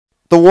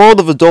The world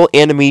of adult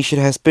animation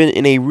has been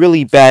in a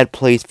really bad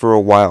place for a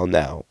while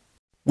now.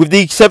 With the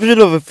exception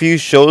of a few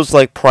shows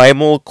like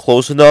Primal,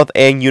 Close Enough,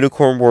 and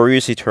Unicorn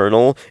Warriors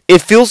Eternal,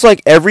 it feels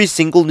like every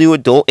single new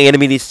adult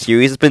animated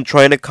series has been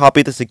trying to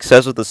copy the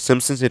success of The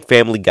Simpsons and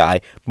Family Guy,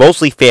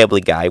 mostly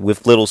Family Guy,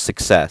 with little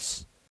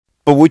success.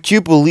 But would you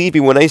believe me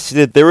when I say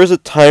that there was a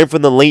time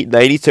from the late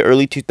 90s to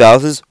early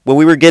 2000s when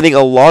we were getting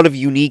a lot of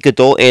unique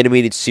adult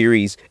animated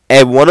series,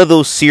 and one of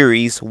those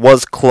series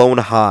was Clone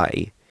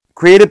High.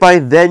 Created by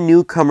then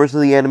newcomers to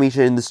the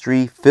animation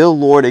industry, Phil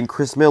Lord and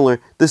Chris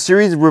Miller, the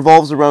series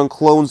revolves around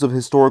clones of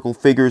historical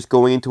figures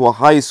going into a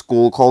high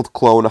school called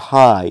Clone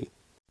High.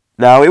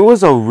 Now, it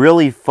was a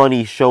really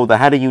funny show that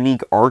had a unique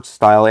art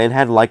style and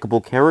had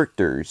likable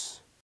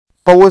characters,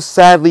 but was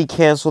sadly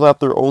cancelled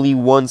after only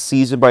one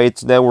season by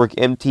its network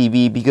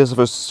MTV because of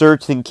a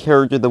certain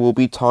character that we'll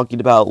be talking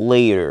about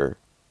later.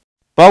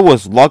 But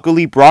was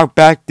luckily brought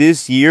back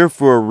this year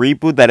for a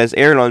reboot that has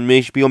aired on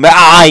HBO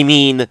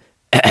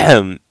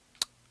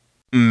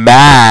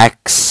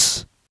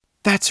Max.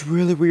 That's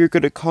really what you're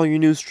gonna call your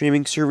new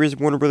streaming service,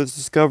 Warner Bros.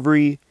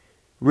 Discovery?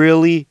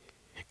 Really?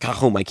 God,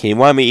 who am I kidding?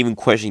 Why am I even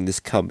questioning this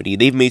company?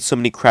 They've made so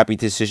many crappy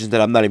decisions that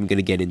I'm not even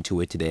gonna get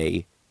into it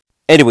today.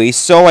 Anyway,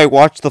 so I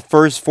watched the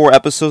first 4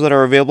 episodes that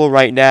are available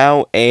right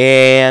now,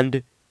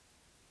 and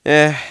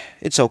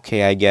it's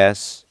okay, I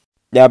guess.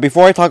 Now,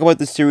 before I talk about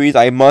the series,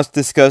 I must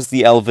discuss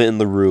the elephant in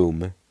the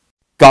room.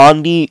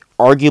 Gandhi,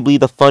 arguably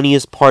the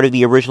funniest part of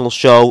the original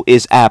show,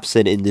 is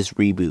absent in this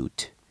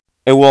reboot.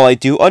 And while I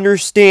do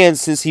understand,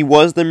 since he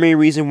was the main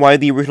reason why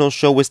the original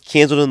show was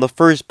cancelled in the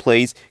first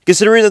place,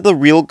 considering that the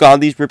real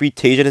Gandhi's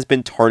reputation has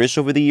been tarnished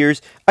over the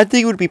years, I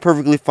think it would be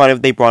perfectly fine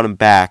if they brought him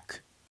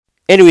back.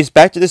 Anyways,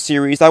 back to the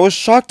series. I was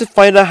shocked to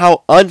find out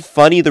how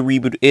unfunny the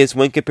reboot is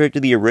when compared to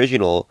the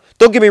original.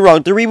 Don't get me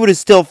wrong, the reboot is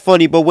still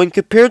funny, but when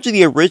compared to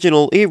the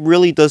original, it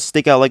really does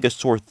stick out like a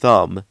sore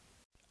thumb.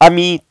 I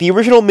mean, the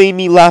original made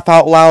me laugh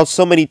out loud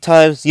so many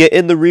times, yet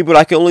in the reboot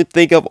I can only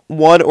think of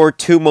 1 or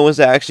 2 moments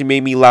that actually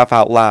made me laugh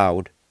out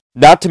loud.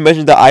 Not to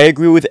mention that I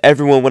agree with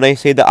everyone when I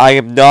say that I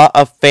am not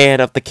a fan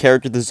of the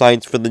character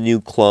designs for the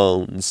new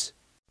clones.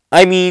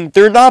 I mean,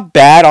 they're not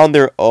bad on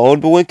their own,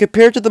 but when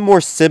compared to the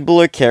more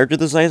simpler character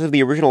designs of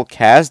the original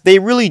cast, they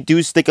really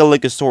do stick out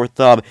like a sore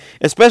thumb,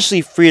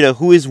 especially Frida,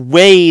 who is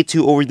way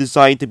too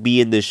over-designed to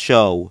be in this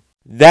show.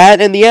 That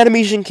and the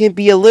animation can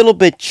be a little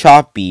bit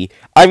choppy.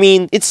 I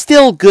mean, it's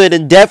still good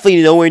and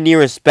definitely nowhere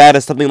near as bad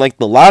as something like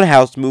the Loud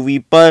House movie,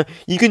 but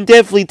you can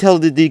definitely tell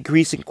the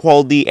decrease in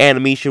quality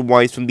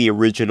animation-wise from the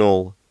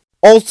original.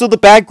 Also, the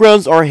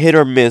backgrounds are hit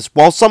or miss.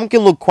 While some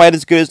can look quite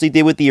as good as they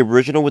did with the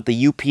original with the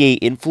UPA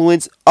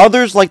influence,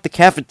 others like the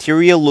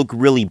cafeteria look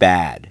really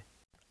bad.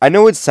 I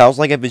know it sounds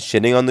like I've been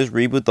shitting on this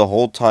reboot the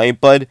whole time,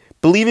 but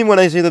believe me when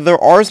I say that there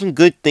are some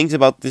good things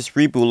about this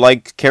reboot,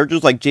 like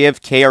characters like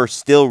JFK are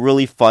still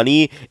really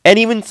funny, and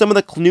even some of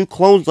the new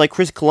clones like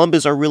Chris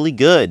Columbus are really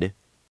good.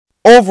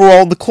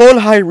 Overall, the Clone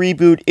High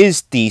reboot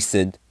is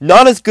decent.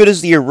 Not as good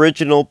as the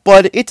original,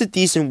 but it's a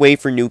decent way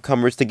for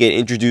newcomers to get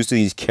introduced to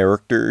these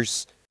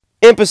characters.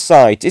 And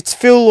besides, it's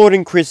Phil Lord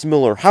and Chris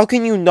Miller. How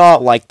can you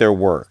not like their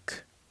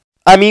work?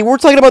 I mean, we're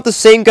talking about the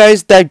same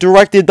guys that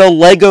directed the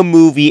Lego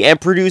Movie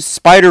and produced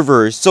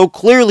Spider-Verse, so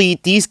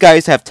clearly these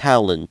guys have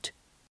talent.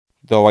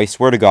 Though I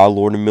swear to God,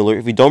 Lord and Miller,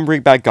 if you don't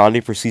bring back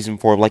Gandhi for Season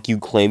 4 like you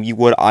claim you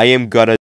would, I am gonna